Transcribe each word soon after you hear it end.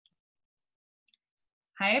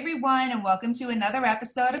Hi, everyone, and welcome to another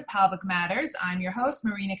episode of Pelvic Matters. I'm your host,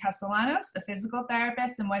 Marina Castellanos, a physical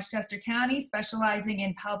therapist in Westchester County, specializing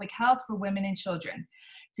in pelvic health for women and children.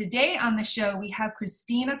 Today on the show, we have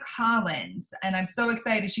Christina Collins, and I'm so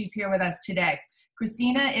excited she's here with us today.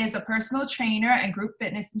 Christina is a personal trainer and group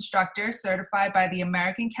fitness instructor certified by the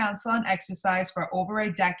American Council on Exercise for over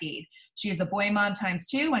a decade. She is a boy mom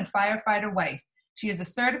 ×2 and firefighter wife. She is a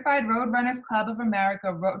certified Road Runners Club of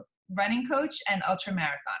America running coach and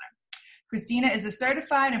ultramarathoner. Christina is a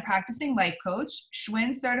certified and practicing life coach,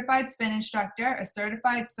 Schwinn certified spin instructor, a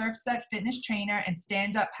certified surf set fitness trainer, and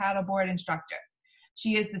stand-up paddleboard instructor.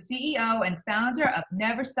 She is the CEO and founder of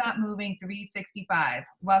Never Stop Moving 365.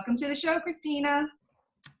 Welcome to the show, Christina.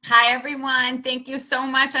 Hi, everyone. Thank you so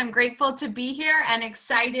much. I'm grateful to be here and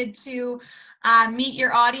excited to meet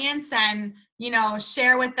your audience and,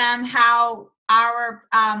 share with them how our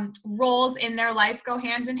roles in their life go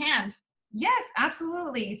hand in hand. Yes,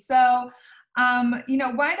 absolutely. So,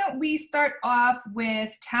 why don't we start off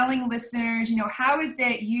with telling listeners, how is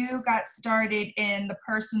it you got started in the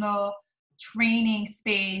personal training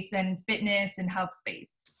space and fitness and health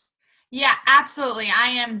space? Yeah, absolutely. I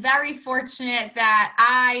am very fortunate that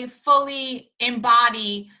I fully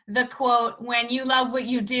embody the quote, when you love what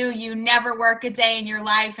you do, you never work a day in your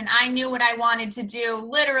life. And I knew what I wanted to do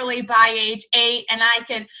literally by age 8. And I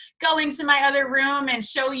could go into my other room and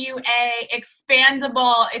show you a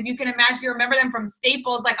expandable, if you can imagine, if you remember them from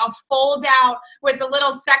Staples, like a fold out with the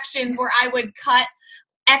little sections where I would cut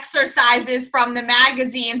exercises from the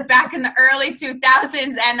magazines back in the early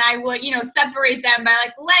 2000s, and I would separate them by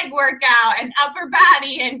like leg workout and upper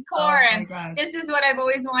body and core. And this is what I've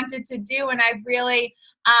always wanted to do, and I've really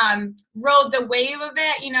rode the wave of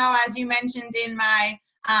it, as you mentioned in my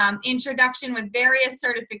introduction, with various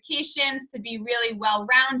certifications to be really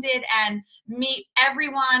well-rounded and meet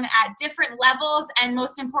everyone at different levels and,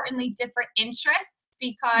 most importantly, different interests,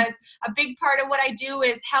 because a big part of what I do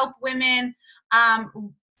is help women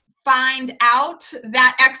find out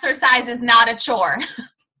that exercise is not a chore.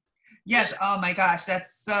 Yes. Oh my gosh.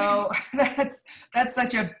 That's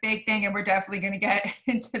such a big thing. And we're definitely going to get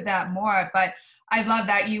into that more, but I love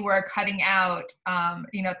that you were cutting out,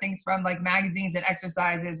 things from like magazines and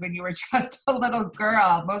exercises when you were just a little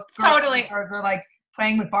girl. Most totally girls are like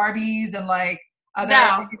playing with Barbies and like other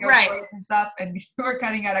right. and stuff, and you were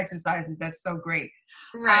cutting out exercises. That's so great.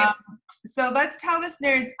 Right. So let's tell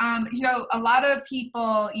listeners, a lot of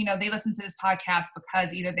people, they listen to this podcast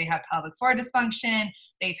because either they have pelvic floor dysfunction,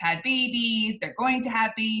 they've had babies, they're going to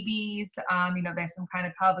have babies, they have some kind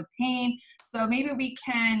of pelvic pain. So maybe we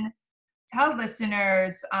can tell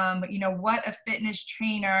listeners, what a fitness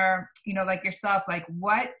trainer, like yourself, like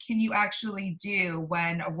what can you actually do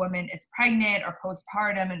when a woman is pregnant or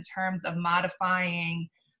postpartum in terms of modifying,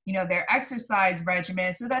 their exercise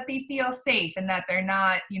regimen so that they feel safe and that they're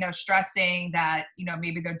not, stressing that,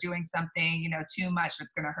 maybe they're doing something, too much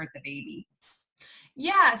that's going to hurt the baby.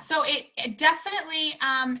 Yeah. So it definitely,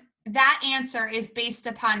 that answer is based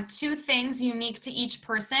upon two things unique to each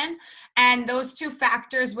person. And those two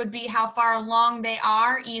factors would be how far along they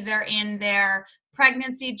are, either in their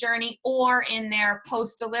pregnancy journey or in their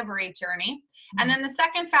post-delivery journey. And then the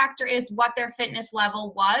second factor is what their fitness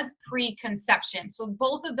level was pre-conception. So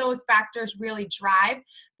both of those factors really drive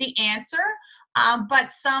the answer.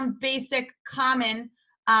 But some basic common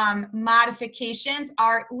modifications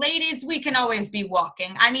are, ladies, we can always be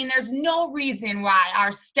walking. I mean, there's no reason why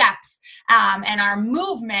our steps and our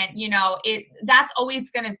movement, that's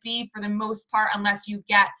always going to be, for the most part, unless you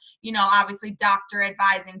get, obviously doctor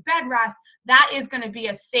advising bed rest, that is going to be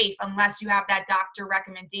a safe, unless you have that doctor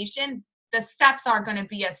recommendation. The steps are going to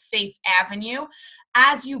be a safe avenue.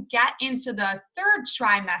 As you get into the third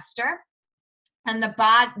trimester, and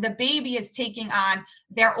the baby is taking on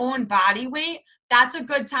their own body weight, that's a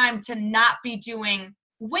good time to not be doing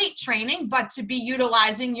weight training, but to be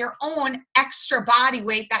utilizing your own extra body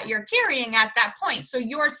weight that you're carrying at that point. So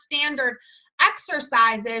your standard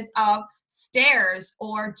exercises of stairs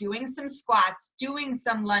or doing some squats, doing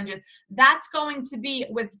some lunges, that's going to be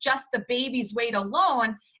with just the baby's weight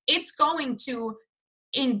alone. It's going to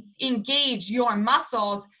engage your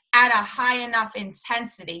muscles at a high enough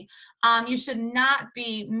intensity. You should not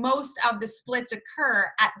be, most of the splits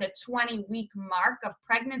occur at the 20-week mark of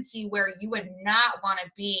pregnancy, where you would not want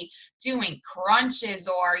to be doing crunches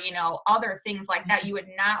or, other things like that. You would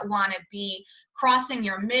not want to be crossing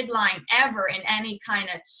your midline ever in any kind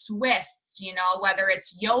of twists, whether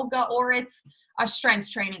it's yoga or it's a strength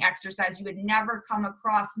training exercise. You would never come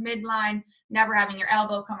across midline, never having your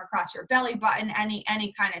elbow come across your belly button,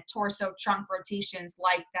 any kind of torso trunk rotations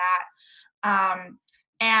like that.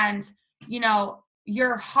 And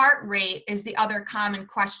your heart rate is the other common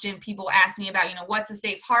question people ask me about, what's a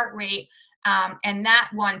safe heart rate? And that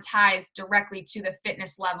one ties directly to the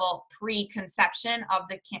fitness level pre-conception of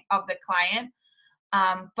the client.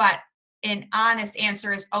 But an honest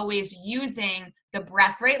answer is always using the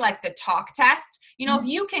breath rate, like the talk test. If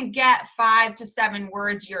you can get 5 to 7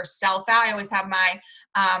 words yourself out, I always have my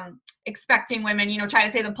expecting women, try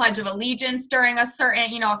to say the Pledge of Allegiance during a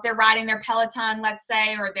certain, if they're riding their Peloton, let's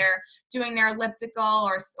say, or they're doing their elliptical,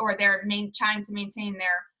 or they're trying to maintain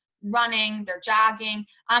their running, they're jogging,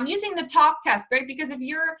 using the talk test, right? Because if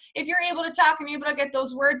you're able to talk and you're able to get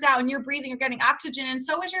those words out and you're breathing, you're getting oxygen, and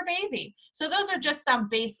so is your baby. So those are just some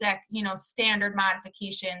basic, standard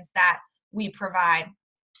modifications that we provide.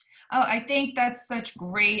 Oh, I think that's such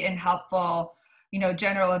great and helpful,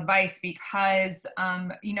 general advice, because,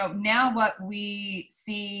 now what we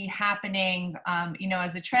see happening,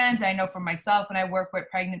 as a trend, I know for myself when I work with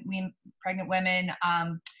pregnant women,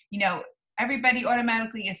 everybody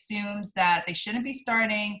automatically assumes that they shouldn't be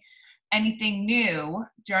starting anything new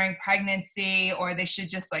during pregnancy, or they should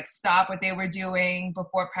just like stop what they were doing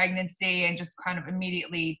before pregnancy and just kind of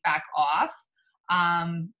immediately back off.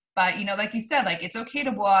 But, like you said, like it's okay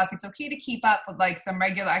to walk, it's okay to keep up with like some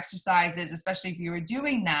regular exercises, especially if you were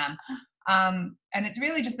doing them. And it's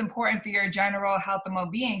really just important for your general health and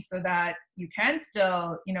well-being so that you can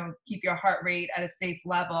still, keep your heart rate at a safe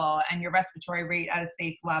level and your respiratory rate at a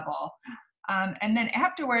safe level. And then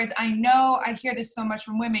afterwards, I know I hear this so much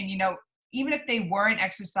from women, even if they weren't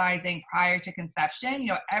exercising prior to conception,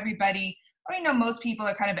 everybody, most people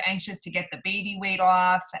are kind of anxious to get the baby weight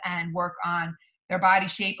off and work on their body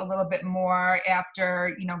shape a little bit more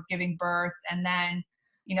after, giving birth. And then,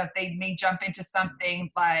 if they may jump into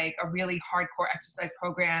something like a really hardcore exercise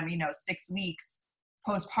program, 6 weeks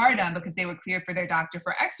postpartum because they were cleared for their doctor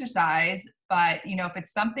for exercise. But, if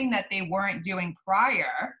it's something that they weren't doing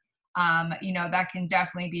prior, that can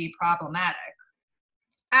definitely be problematic.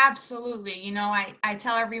 Absolutely. I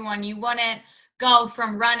tell everyone you wouldn't go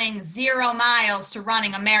from running 0 miles to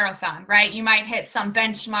running a marathon, right? You might hit some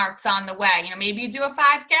benchmarks on the way. Maybe you do a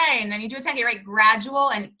 5K and then you do a 10K, right? Gradual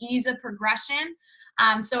and ease of progression.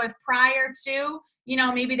 So if prior to,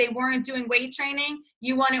 maybe they weren't doing weight training,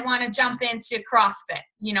 you wouldn't want to jump into CrossFit,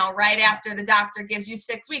 right after the doctor gives you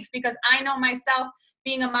 6 weeks. Because I know myself,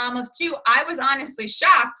 being a mom of 2, I was honestly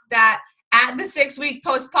shocked that at the 6-week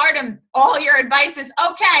postpartum, all your advice is,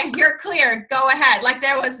 okay, you're cleared, go ahead. Like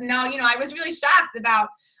there was no, I was really shocked about,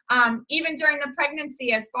 even during the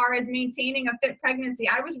pregnancy, as far as maintaining a fit pregnancy,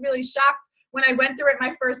 I was really shocked when I went through it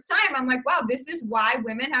my first time. I'm like, wow, this is why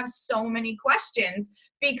women have so many questions,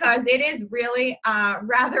 because it is really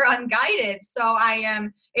rather unguided. So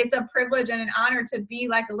it's a privilege and an honor to be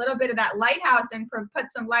like a little bit of that lighthouse and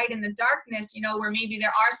put some light in the darkness, where maybe there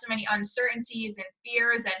are so many uncertainties and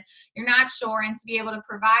fears and you're not sure, and to be able to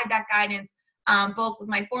provide that guidance, both with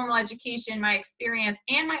my formal education, my experience,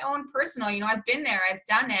 and my own personal, I've been there, I've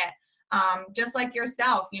done it, just like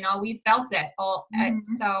yourself, we felt it all.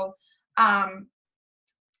 So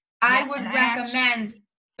I would recommend,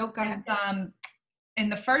 go ahead. In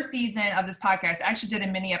the first season of this podcast, I actually did a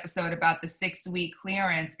mini episode about the 6-week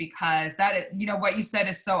clearance, because that, what you said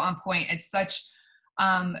is so on point. It's such,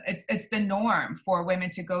 it's the norm for women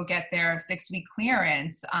to go get their 6-week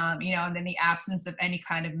clearance, and in the absence of any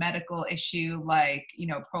kind of medical issue like,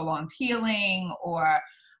 prolonged healing or,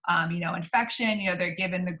 infection, they're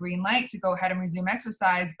given the green light to go ahead and resume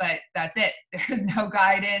exercise, but that's it. There's no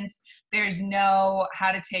guidance. There's no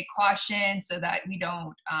how to take caution so that we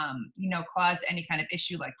don't, cause any kind of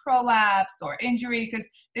issue like prolapse or injury, because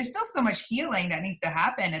there's still so much healing that needs to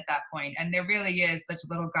happen at that point. And there really is such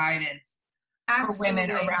little guidance for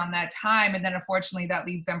women around that time. And then unfortunately that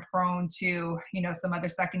leaves them prone to, some other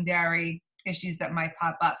secondary issues that might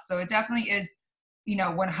pop up. So it definitely is,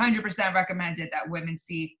 100% recommended that women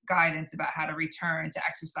seek guidance about how to return to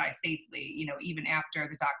exercise safely, even after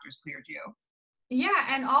the doctor's cleared you. Yeah.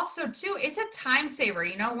 And also too, it's a time saver,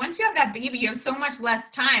 once you have that baby, you have so much less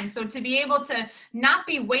time. So to be able to not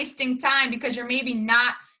be wasting time because you're maybe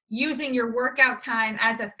not using your workout time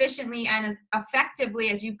as efficiently and as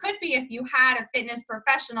effectively as you could be if you had a fitness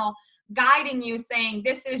professional guiding you, saying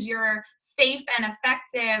this is your safe and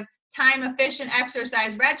effective time efficient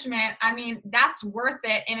exercise regimen, I mean, that's worth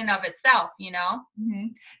it in and of itself, Mm-hmm.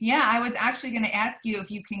 Yeah, I was actually going to ask you if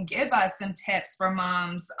you can give us some tips for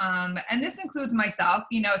moms. And this includes myself,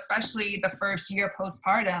 especially the first year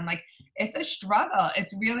postpartum. Like, it's a struggle.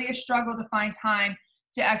 It's really a struggle to find time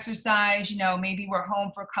to exercise. Maybe we're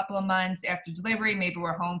home for a couple of months after delivery. Maybe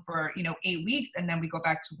we're home for, 8 weeks, and then we go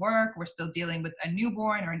back to work. We're still dealing with a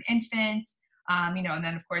newborn or an infant. And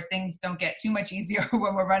then of course things don't get too much easier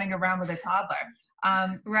when we're running around with a toddler.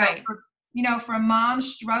 Right. For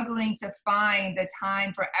moms struggling to find the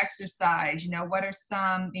time for exercise, what are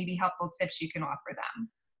some maybe helpful tips you can offer them?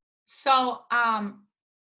 So,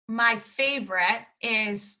 my favorite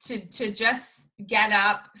is to just get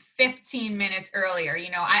up 15 minutes earlier.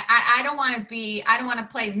 I don't want to play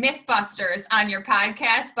Mythbusters on your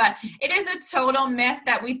podcast, but it is a total myth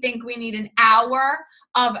that we think we need an hour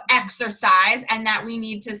of exercise and that we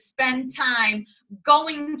need to spend time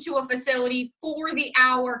going to a facility for the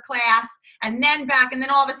hour class and then back, and then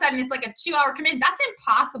all of a sudden it's like a 2-hour commitment. That's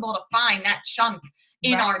impossible to find that chunk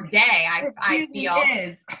in our day. I feel it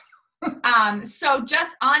is. So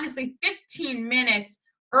just honestly 15 minutes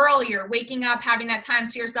earlier, waking up, having that time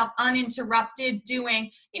to yourself uninterrupted, doing,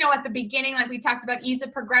 at the beginning, like we talked about, ease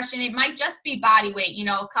of progression. It might just be body weight,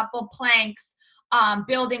 a couple planks,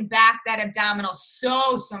 building back that abdominal.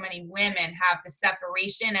 So many women have the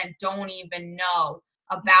separation and don't even know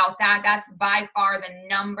about that. That's by far the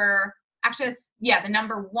number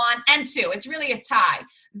one and two. It's really a tie.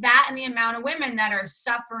 That and the amount of women that are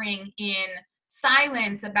suffering in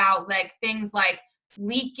silence about like things like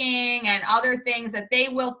leaking and other things that they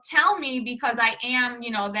will tell me because I am,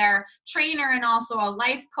 their trainer and also a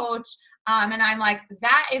life coach. And I'm like,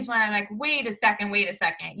 that is when I'm like, wait a second.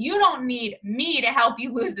 You don't need me to help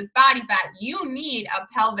you lose this body fat. You need a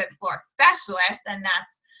pelvic floor specialist. And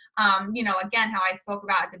that's, again, how I spoke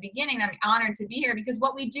about at the beginning. I'm honored to be here because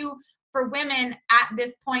what we do for women at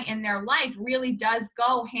this point in their life really does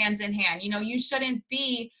go hands in hand. You shouldn't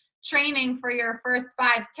be training for your first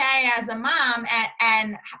 5K as a mom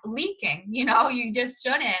and leaking, you just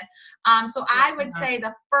shouldn't. So I would say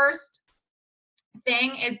the first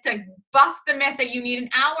thing is to bust the myth that you need an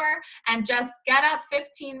hour and just get up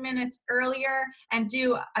 15 minutes earlier and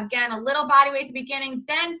do, again, a little body weight at the beginning,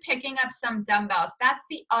 then picking up some dumbbells. That's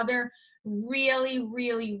the other really,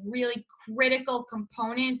 really, really critical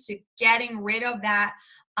component to getting rid of that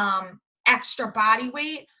extra body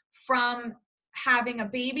weight from having a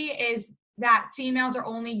baby is that females are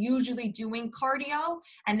only usually doing cardio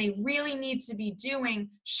and they really need to be doing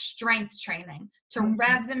strength training to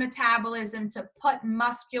rev the metabolism, to put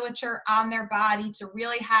musculature on their body, to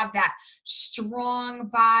really have that strong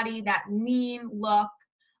body, that lean look.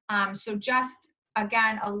 So just,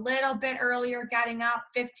 again, a little bit earlier, getting up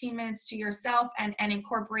 15 minutes to yourself and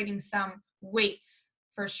incorporating some weights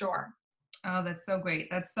for sure. Oh, that's so great.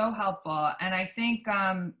 That's so helpful. And I think,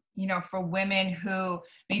 for women who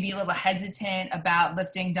may be a little hesitant about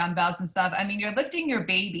lifting dumbbells and stuff, I mean, you're lifting your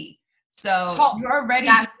baby. So you're already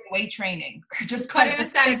doing weight training. Just couldn't have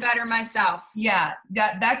said it better myself. Yeah.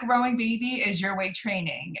 That growing baby is your weight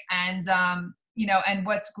training. And, and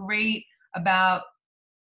what's great about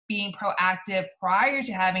being proactive prior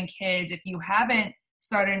to having kids, if you haven't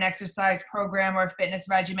started an exercise program or a fitness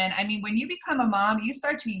regimen, I mean, when you become a mom, you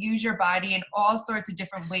start to use your body in all sorts of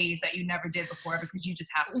different ways that you never did before because you just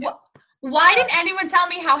have to. Why didn't anyone tell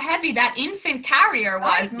me how heavy that infant carrier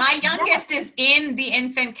was? My youngest is in the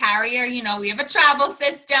infant carrier. We have a travel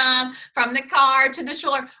system from the car to the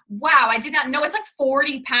stroller. Wow, I did not know. It's like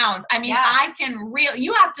 40 pounds. I mean, I can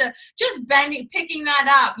you have to just picking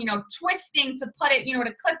that up, twisting to put it,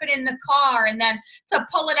 to clip it in the car and then to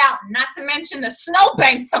pull it out, not to mention the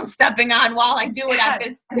snowbanks I'm stepping on while I do it at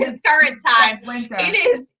this current time. It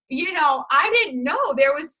is, I didn't know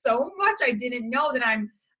there was so much I didn't know that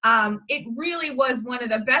it really was one of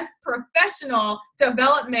the best professional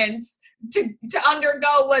developments to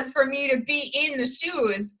undergo was for me to be in the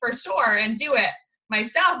shoes for sure and do it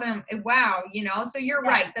myself. And wow, so you're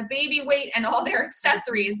right. The baby weight and all their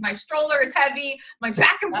accessories, my stroller is heavy. My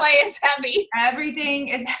back and play is heavy. Everything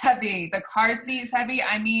is heavy. The car seat is heavy.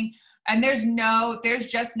 I mean, and there's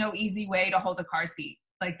just no easy way to hold a car seat.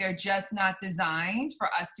 Like they're just not designed for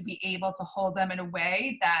us to be able to hold them in a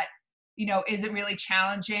way that isn't really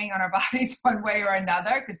challenging on our bodies one way or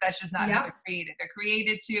another, because that's just not how they're created. They're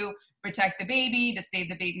created to protect the baby, to save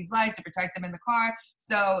the baby's life, to protect them in the car.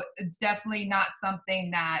 So it's definitely not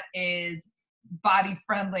something that is body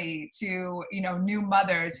friendly to, new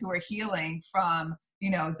mothers who are healing from,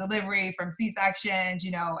 delivery, from C-sections,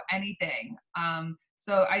 anything.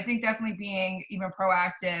 So I think definitely being even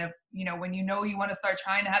proactive, when you want to start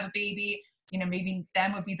trying to have a baby, maybe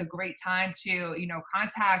then would be the great time to,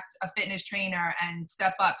 contact a fitness trainer and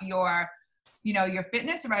step up your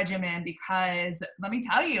fitness regimen, because let me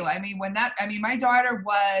tell you, my daughter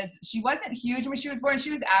she wasn't huge when she was born.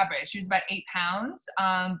 She was average. She was about 8 pounds.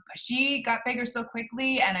 She got bigger so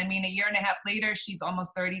quickly. And a year and a half later, she's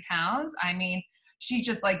almost 30 pounds. She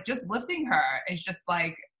just lifting her is just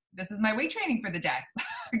like, this is my weight training for the day.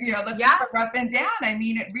 Let's Yeah. just go up and down. I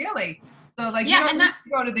mean it really. So like you Yeah. don't And need that, to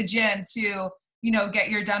go to the gym to, get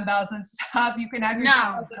your dumbbells and stuff. You can have your no.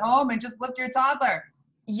 dumbbells at home and just lift your toddler.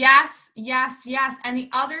 Yes, yes, yes. And the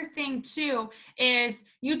other thing too is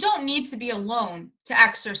you don't need to be alone to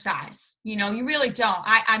exercise. You really don't.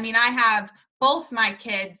 I mean, I have both my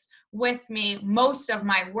kids with me most of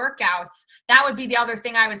my workouts. That would be the other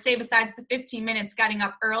thing I would say besides the 15 minutes getting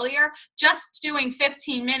up earlier, just doing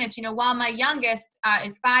 15 minutes, while my youngest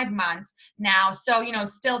is 5 months now. So,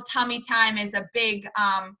 still tummy time is a big,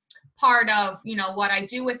 part of what I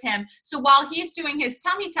do with him. So while he's doing his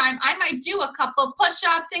tummy time, I might do a couple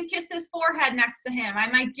push-ups and kiss his forehead next to him. I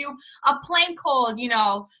might do a plank hold,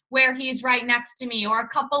 where he's right next to me, or a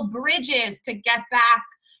couple bridges to get back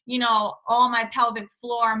all my pelvic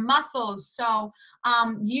floor muscles. So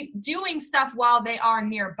you doing stuff while they are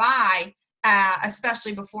nearby,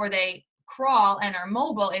 especially before they crawl and are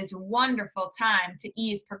mobile, is a wonderful time to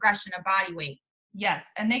ease progression of body weight. Yes,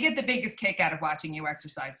 and they get the biggest kick out of watching you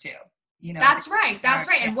exercise too. That's right. That's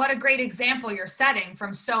right. And what a great example you're setting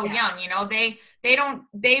from so young.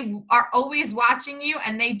 They are always watching you,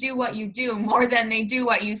 and they do what you do more than they do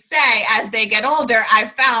what you say as they get older,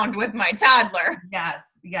 I've found with my toddler.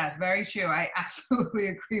 Yes, very true. I absolutely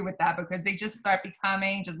agree with that, because they just start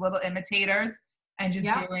becoming just little imitators and just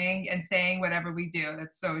doing and saying whatever we do.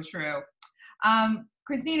 That's so true.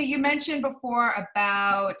 Christina, you mentioned before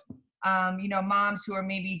about moms who are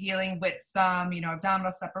maybe dealing with some,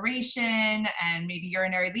 abdominal separation and maybe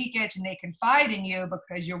urinary leakage, and they confide in you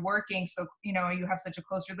because you're working. So, you have such a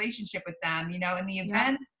close relationship with them, in the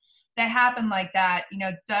events that happen like that,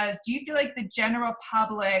 do you feel like the general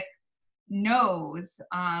public knows,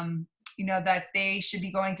 that they should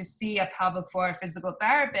be going to see a pelvic floor physical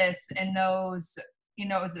therapist in those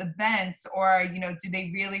events, or, do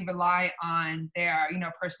they really rely on their,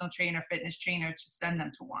 personal trainer, fitness trainer to send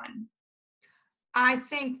them to one? I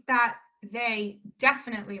think that they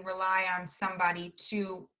definitely rely on somebody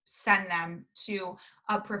to send them to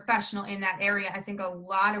a professional in that area. I think a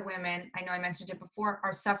lot of women, I know I mentioned it before,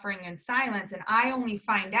 are suffering in silence. And I only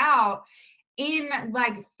find out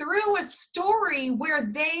through a story where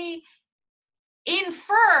they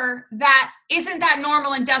infer that isn't that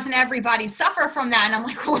normal and doesn't everybody suffer from that. And I'm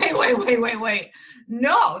like, wait.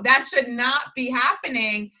 No, that should not be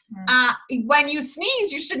happening. When you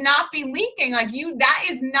sneeze, you should not be leaking. That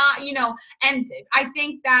is not, and I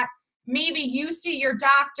think that maybe you see your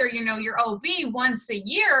doctor, your OB once a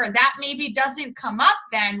year, that maybe doesn't come up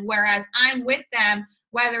then, whereas I'm with them,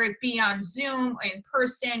 whether it be on Zoom, in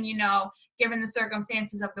person, given the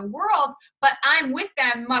circumstances of the world, but I'm with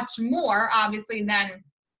them much more, obviously, than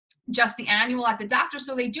just the annual at the doctor.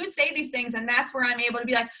 So they do say these things, and that's where I'm able to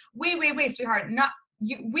be like, wait, sweetheart,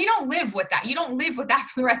 we don't live with that. You don't live with that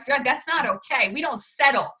for the rest of your life. That's not okay. We don't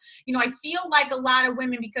settle. I feel like a lot of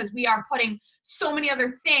women, because we are putting so many other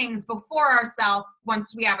things before ourselves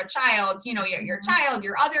once we have a child, your child,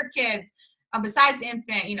 your other kids, besides the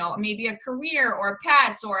infant, maybe a career or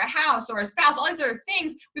pets or a house or a spouse, all these other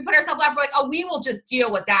things, we put ourselves up, we're like, oh, we will just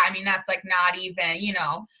deal with that. I mean, that's not even,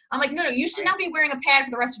 I'm like, no, you should not be wearing a pad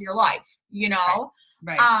for the rest of your life,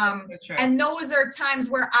 Right. And those are times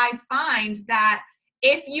where I find that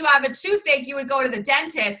if you have a toothache, you would go to the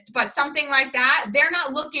dentist, but something like that, they're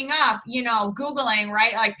not looking up, Googling,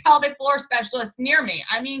 right? Like pelvic floor specialist near me.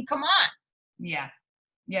 I mean, come on.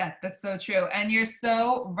 Yeah, that's so true. And you're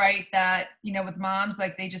so right that, with moms,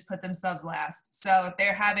 they just put themselves last. So if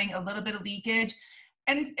they're having a little bit of leakage,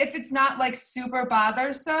 and if it's not super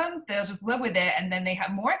bothersome, they'll just live with it. And then they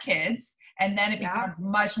have more kids, and then it becomes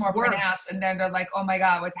much more pronounced. And then they're like, oh my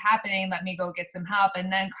God, what's happening? Let me go get some help.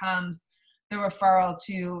 And then comes the referral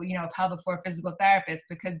to, a pelvic floor physical therapist,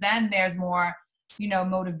 because then there's more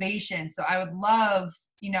motivation. So I would love,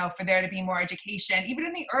 for there to be more education, even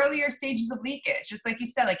in the earlier stages of leakage. Just like you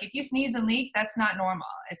said, if you sneeze and leak, that's not normal.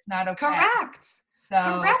 It's not okay. Correct.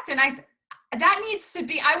 And that needs to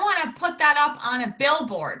be, I want to put that up on a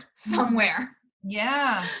billboard somewhere.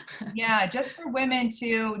 Yeah. Just for women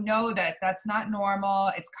to know that that's not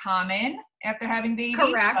normal. It's common after having babies.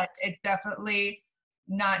 Correct. But it's definitely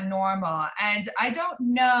not normal. And I don't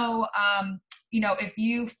know, if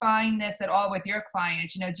you find this at all with your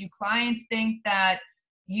clients, do clients think that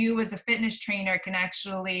you as a fitness trainer can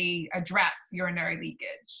actually address urinary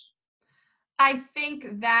leakage? I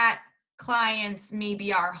think that clients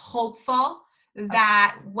maybe are hopeful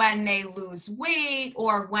that when they lose weight,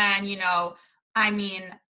 or when,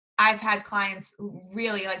 I've had clients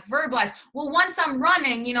really like verbalize, well, once I'm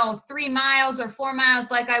running, 3 miles or 4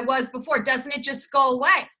 miles like I was before, doesn't it just go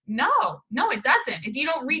away? No, it doesn't. If you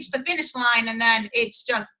don't reach the finish line and then it's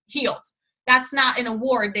just healed, that's not an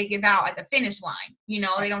award they give out at the finish line.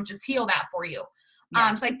 They don't just heal that for you.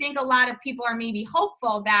 Yeah. So I think a lot of people are maybe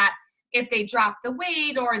hopeful that if they drop the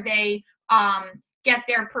weight or they get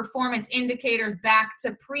their performance indicators back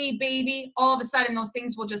to pre-baby, all of a sudden those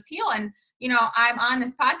things will just heal. And I'm on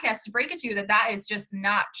this podcast to break it to you that is just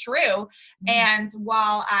not true. Mm-hmm. And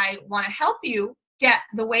while I want to help you get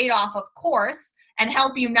the weight off, of course, and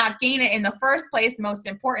help you not gain it in the first place, most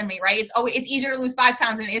importantly, right? It's easier to lose 5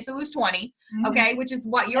 pounds than it is to lose 20, mm-hmm. okay? Which is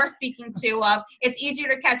what you're speaking to of, it's easier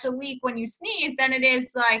to catch a leak when you sneeze than it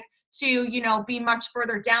is like to, be much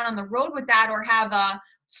further down on the road with that or have a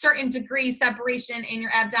certain degree separation in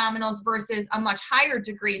your abdominals versus a much higher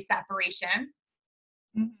degree separation.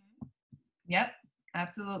 Mm-hmm. Yep,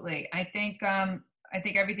 absolutely. I think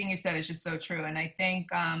everything you said is just so true. And I think,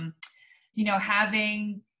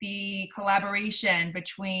 having the collaboration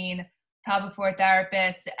between pelvic floor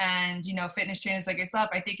therapists and, fitness trainers like yourself,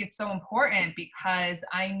 I think it's so important because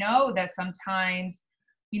I know that sometimes,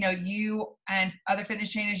 you and other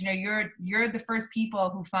fitness trainers, you're the first people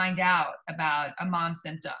who find out about a mom's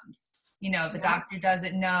symptoms. The doctor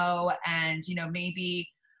doesn't know, and, maybe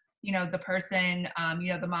the person,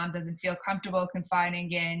 the mom doesn't feel comfortable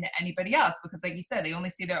confiding in anybody else because like you said, they only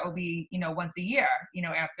see their OB, once a year,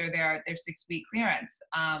 after their 6-week clearance.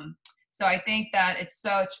 So I think that it's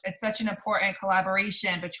such an important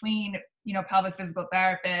collaboration between, pelvic physical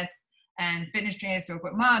therapists and fitness trainers who work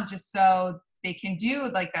with mom, just so they can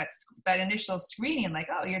do like that initial screening, like,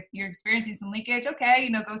 oh, you're experiencing some leakage.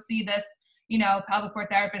 Okay. Go see this, pelvic floor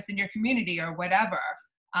therapist in your community or whatever.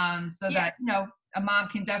 That, a mom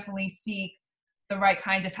can definitely seek the right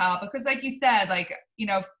kinds of help because like you said, like,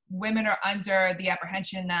 women are under the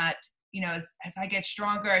apprehension that, as I get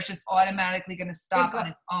stronger, it's just automatically going to stop on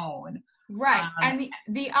its own. Right. And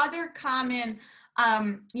the other common,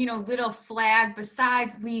 little flag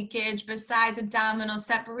besides leakage, besides abdominal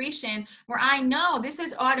separation, where I know this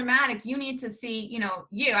is automatic, you need to see,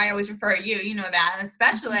 I always refer to you, that, a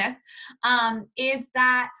specialist, is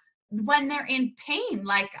that when they're in pain,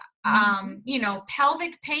 like,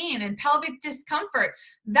 pelvic pain and pelvic discomfort,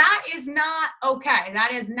 that is not okay.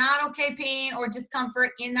 That is not okay, pain or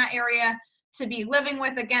discomfort in that area to be living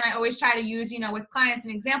with. Again, I always try to use, with clients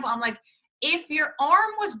an example. I'm like, if your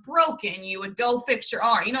arm was broken, you would go fix your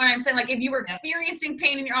arm. You know what I'm saying? Like if you were experiencing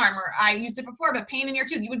pain in your arm, or I used it before, but pain in your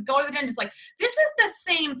tooth, you would go to the dentist. Like, this is the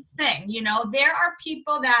same thing. There are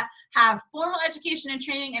people that have formal education and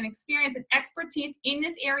training and experience and expertise in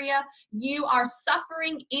this area. You are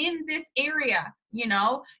suffering in this area.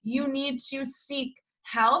 You need to seek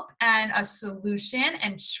help and a solution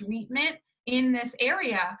and treatment in this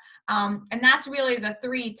area. And that's really the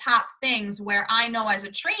 3 top things where I know as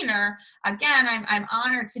a trainer, again, I'm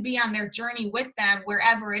honored to be on their journey with them,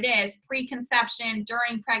 wherever it is, preconception,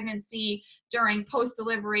 during pregnancy, during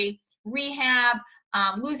post-delivery, rehab,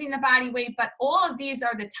 losing the body weight. But all of these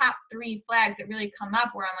are the top 3 flags that really come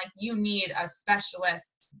up where I'm like, you need a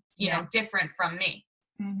specialist, different from me.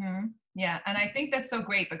 Mm-hmm. Yeah. And I think that's so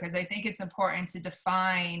great because I think it's important to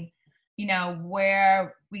define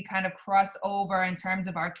where we kind of cross over in terms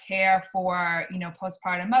of our care for,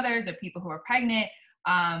 postpartum mothers or people who are pregnant.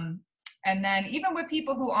 And then even with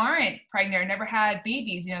people who aren't pregnant or never had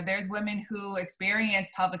babies, there's women who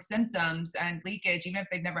experience pelvic symptoms and leakage, even if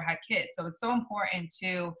they've never had kids. So it's so important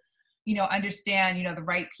to, understand, the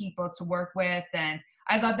right people to work with. And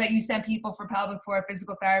I love that you send people for pelvic floor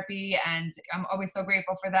physical therapy, and I'm always so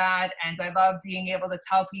grateful for that. And I love being able to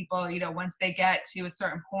tell people, once they get to a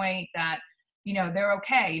certain point that, they're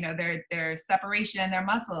okay, their separation in their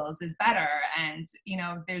muscles is better, and,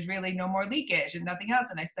 there's really no more leakage and nothing else.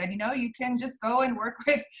 And I said, you can just go and work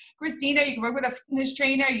with Christina, you can work with a fitness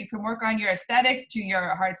trainer, you can work on your aesthetics to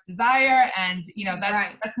your heart's desire. And,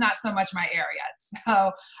 that's not so much my area.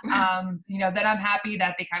 So, then I'm happy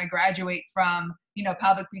that they kind of graduate from,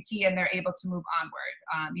 pelvic PT and they're able to move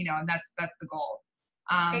onward, and that's the goal.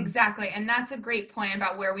 Exactly. And that's a great point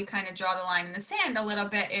about where we kind of draw the line in the sand a little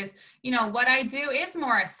bit is, what I do is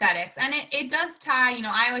more aesthetics, and it does tie,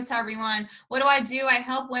 I always tell everyone, what do? I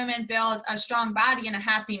help women build a strong body and a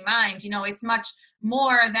happy mind. It's much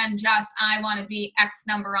more than just, I want to be X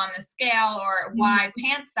number on the scale or Y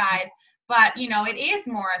pant size, but it is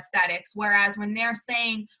more aesthetics. Whereas when they're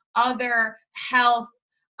saying other health,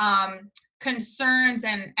 concerns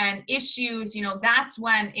and issues, you know, that's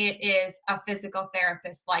when it is a physical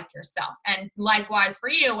therapist like yourself. And likewise for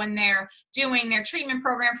you, when they're doing their treatment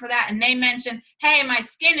program for that and they mention, hey, my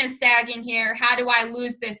skin is sagging here, how do I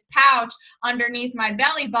lose this pouch underneath my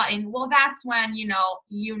belly button? Well, that's when you know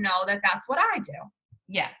that that's what I do.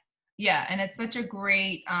 Yeah. Yeah. And it's such a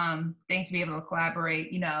great thing to be able to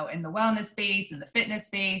collaborate, you know, in the wellness space, in the fitness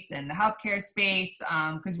space, and the healthcare space,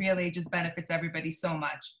 because really it just benefits everybody so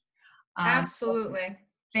much. Absolutely.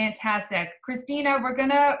 Fantastic. Christina, we're going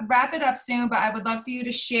to wrap it up soon, but I would love for you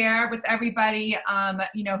to share with everybody,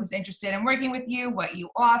 you know, who's interested in working with you, what you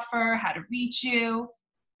offer, how to reach you.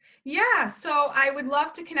 Yeah, so I would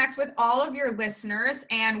love to connect with all of your listeners,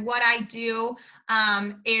 and what I do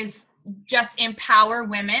is just empower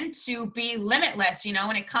women to be limitless, you know,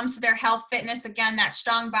 when it comes to their health, fitness, again, that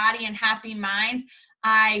strong body and happy mind.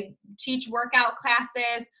 I teach workout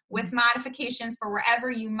classes with modifications for wherever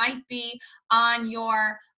you might be on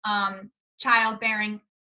your childbearing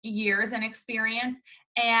years and experience.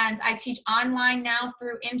 And I teach online now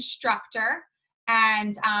through Instructor.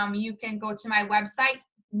 And you can go to my website,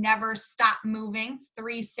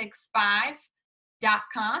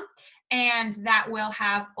 neverstopmoving365.com. And that will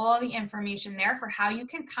have all the information there for how you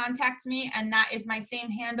can contact me. And that is my same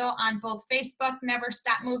handle on both Facebook, Never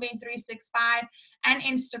Stop Moving 365, and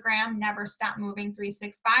Instagram, Never Stop Moving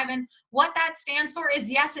 365. And what that stands for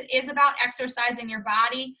is, yes, it is about exercising your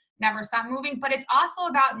body, never stop moving, but it's also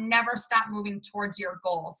about never stop moving towards your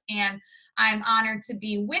goals. And I'm honored to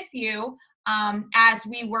be with you as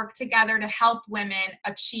we work together to help women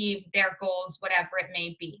achieve their goals, whatever it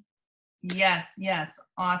may be. Yes, yes.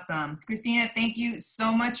 Awesome. Christina, thank you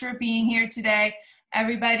so much for being here today.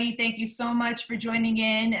 Everybody, thank you so much for joining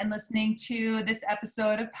in and listening to this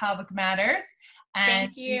episode of Pelvic Matters. And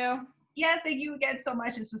thank you. Yes, thank you again so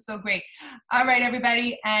much. This was so great. All right,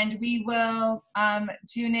 everybody. And we will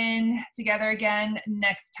tune in together again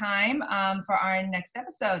next time for our next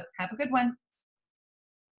episode. Have a good one.